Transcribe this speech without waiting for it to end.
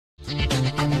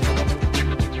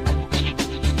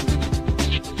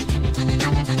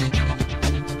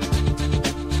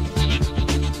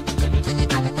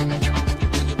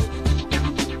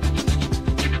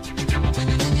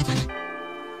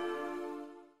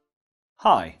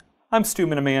Hi, I'm Stu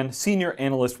Miniman, Senior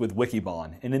Analyst with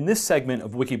Wikibon, and in this segment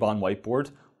of Wikibon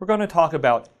Whiteboard, we're going to talk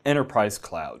about enterprise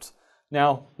clouds.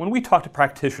 Now, when we talk to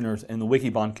practitioners in the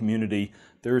Wikibon community,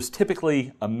 there's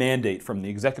typically a mandate from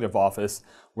the executive office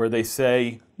where they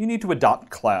say, you need to adopt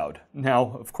cloud.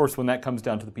 Now, of course, when that comes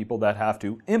down to the people that have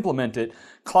to implement it,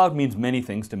 cloud means many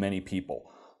things to many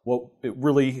people. What it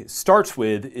really starts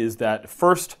with is that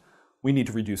first, we need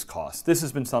to reduce costs. This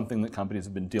has been something that companies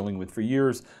have been dealing with for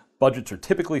years. Budgets are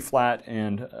typically flat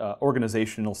and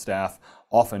organizational staff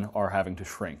often are having to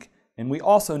shrink. And we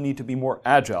also need to be more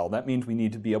agile. That means we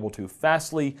need to be able to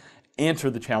fastly answer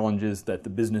the challenges that the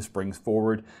business brings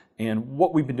forward. And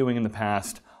what we've been doing in the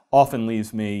past often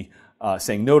leaves me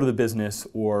saying no to the business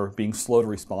or being slow to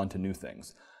respond to new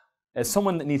things. As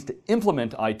someone that needs to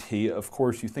implement IT, of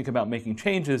course, you think about making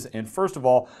changes, and first of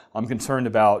all, I'm concerned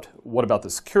about what about the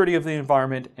security of the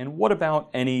environment, and what about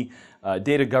any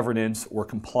data governance or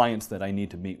compliance that I need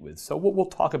to meet with. So we'll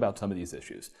talk about some of these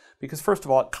issues. Because first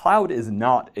of all, cloud is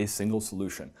not a single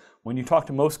solution. When you talk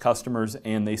to most customers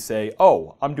and they say,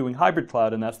 oh, I'm doing hybrid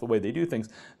cloud and that's the way they do things,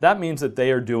 that means that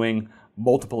they are doing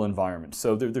multiple environments.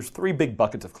 So there's three big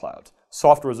buckets of clouds: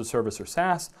 software as a service or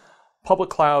SaaS, public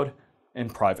cloud,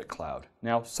 and private cloud.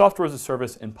 Now, software as a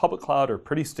service and public cloud are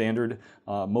pretty standard.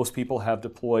 Most people have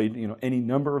deployed any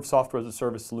number of software as a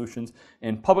service solutions.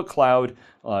 And public cloud,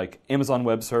 like Amazon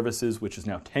Web Services, which is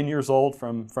now 10 years old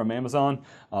from Amazon,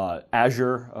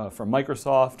 Azure from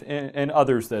Microsoft, and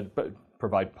others that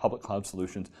provide public cloud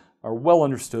solutions, are well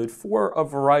understood for a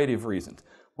variety of reasons.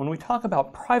 When we talk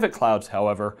about private clouds,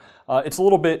 however, it's a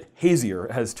little bit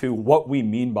hazier as to what we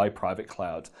mean by private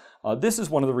clouds. This is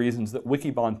one of the reasons that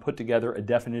Wikibon put together a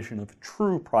definition of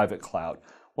true private cloud.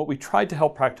 What we tried to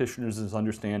help practitioners is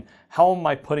understand, how am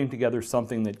I putting together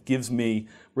something that gives me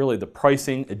really the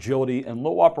pricing, agility, and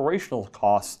low operational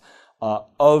costs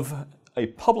of a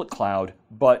public cloud,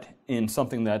 but in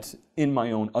something that's in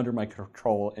my own, under my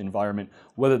control environment,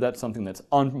 whether that's something that's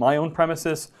on my own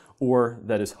premises or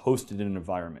that is hosted in an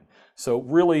environment. So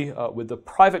really, with the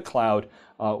private cloud,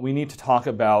 we need to talk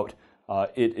about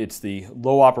it's the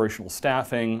low operational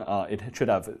staffing. It should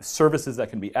have services that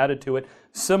can be added to it,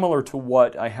 similar to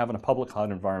what I have in a public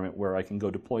cloud environment where I can go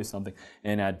deploy something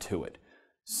and add to it.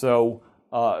 So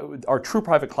our true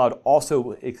private cloud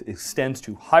also extends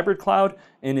to hybrid cloud.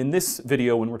 And in this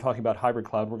video, when we're talking about hybrid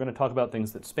cloud, we're going to talk about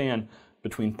things that span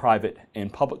between private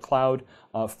and public cloud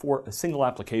for a single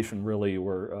application, really,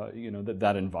 or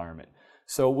that environment.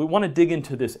 So we want to dig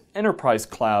into this enterprise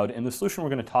cloud, and the solution we're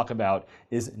going to talk about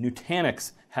is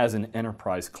Nutanix has an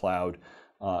enterprise cloud.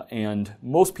 And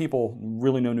most people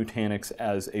really know Nutanix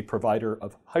as a provider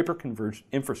of hyperconverged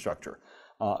infrastructure.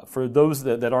 For those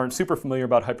that aren't super familiar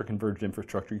about hyperconverged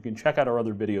infrastructure, you can check out our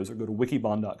other videos or go to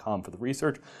wikibon.com for the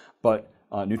research. But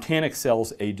Nutanix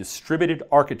sells a distributed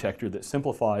architecture that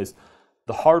simplifies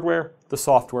the hardware, the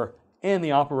software, and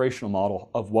the operational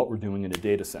model of what we're doing in a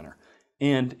data center.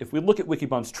 And if we look at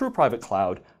Wikibon's true private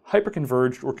cloud,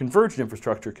 hyperconverged or converged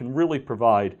infrastructure can really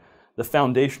provide the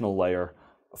foundational layer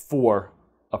for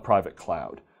a private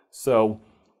cloud. So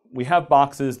we have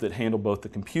boxes that handle both the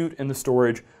compute and the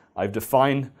storage. I've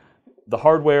defined the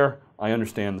hardware, I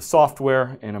understand the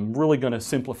software, and I'm really going to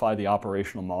simplify the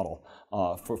operational model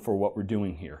for what we're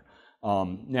doing here.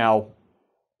 Now,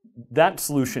 that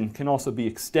solution can also be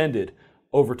extended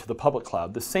over to the public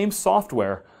cloud. The same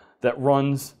software that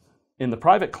runs in the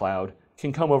private cloud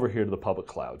can come over here to the public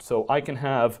cloud. So I can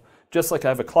have, just like I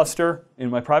have a cluster in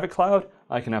my private cloud,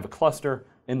 I can have a cluster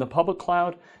in the public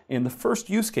cloud. And the first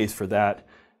use case for that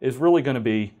is really going to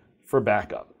be for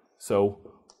backup. So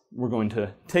we're going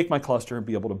to take my cluster and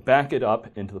be able to back it up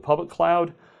into the public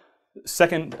cloud.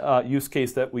 Second use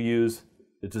case that we use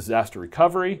is disaster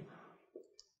recovery.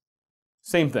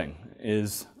 Same thing,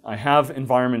 is I have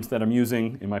environments that I'm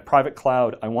using in my private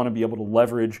cloud. I want to be able to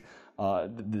leverage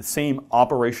the same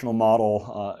operational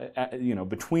model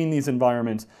between these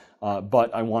environments,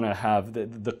 but I want to have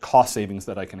the cost savings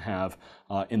that I can have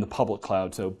in the public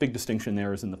cloud. So big distinction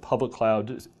there is in the public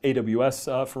cloud,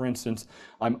 AWS for instance,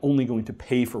 I'm only going to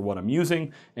pay for what I'm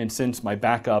using, and since my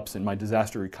backups and my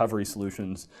disaster recovery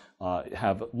solutions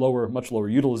have much lower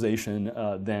utilization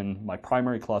than my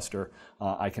primary cluster,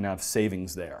 I can have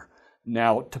savings there.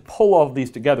 Now, to pull all of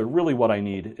these together, really what I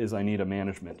need is a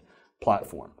management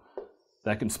platform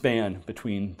that can span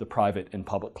between the private and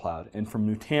public cloud. And from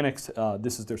Nutanix,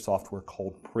 this is their software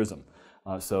called Prism.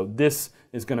 So this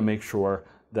is going to make sure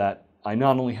that I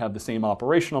not only have the same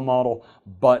operational model,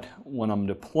 but when I'm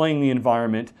deploying the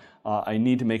environment, I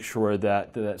need to make sure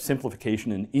that that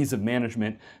simplification and ease of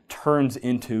management turns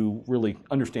into really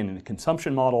understanding the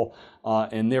consumption model,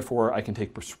 and therefore I can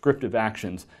take prescriptive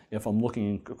actions if I'm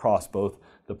looking across both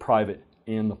the private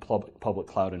and the public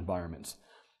cloud environments.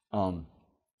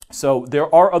 So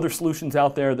there are other solutions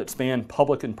out there that span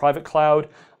public and private cloud.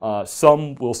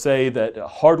 Some will say that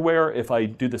hardware, if I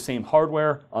do the same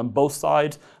hardware on both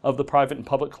sides of the private and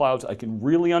public clouds, I can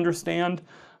really understand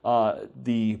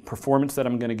the performance that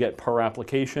I'm going to get per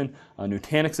application.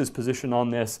 Nutanix's position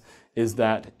on this is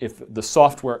that if the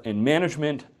software and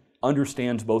management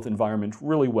understands both environments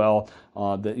really well,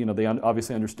 that they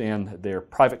obviously understand their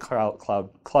private cloud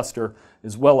cluster,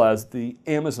 as well as the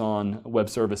Amazon Web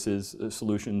Services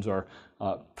solutions are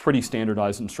pretty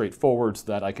standardized and straightforward, so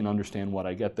that I can understand what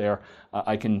I get there.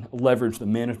 I can leverage the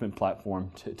management platform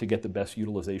to get the best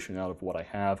utilization out of what I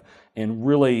have. And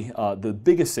really, the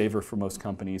biggest saver for most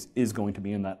companies is going to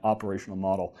be in that operational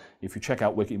model. If you check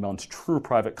out Wikibon's true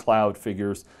private cloud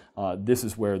figures, this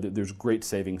is where there's great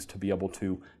savings to be able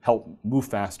to help move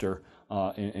faster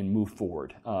and move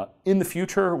forward. In the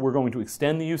future, we're going to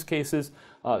extend the use cases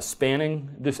spanning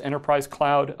this enterprise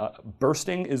cloud.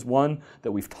 Bursting is one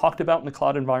that we've talked about in the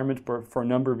cloud environment for a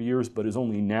number of years, but is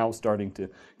only now starting to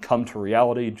come to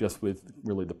reality, just with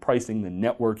really the pricing, the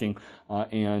networking,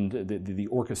 and the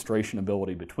orchestration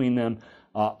ability between them.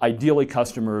 Ideally,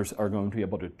 customers are going to be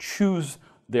able to choose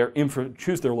their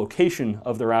location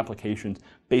of their applications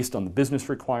based on the business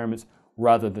requirements,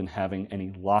 rather than having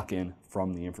any lock-in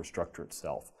from the infrastructure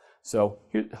itself. So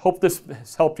hope this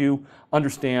has helped you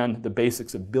understand the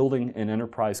basics of building an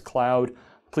enterprise cloud.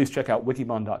 Please check out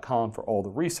wikibon.com for all the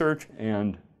research,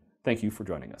 and thank you for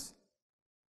joining us.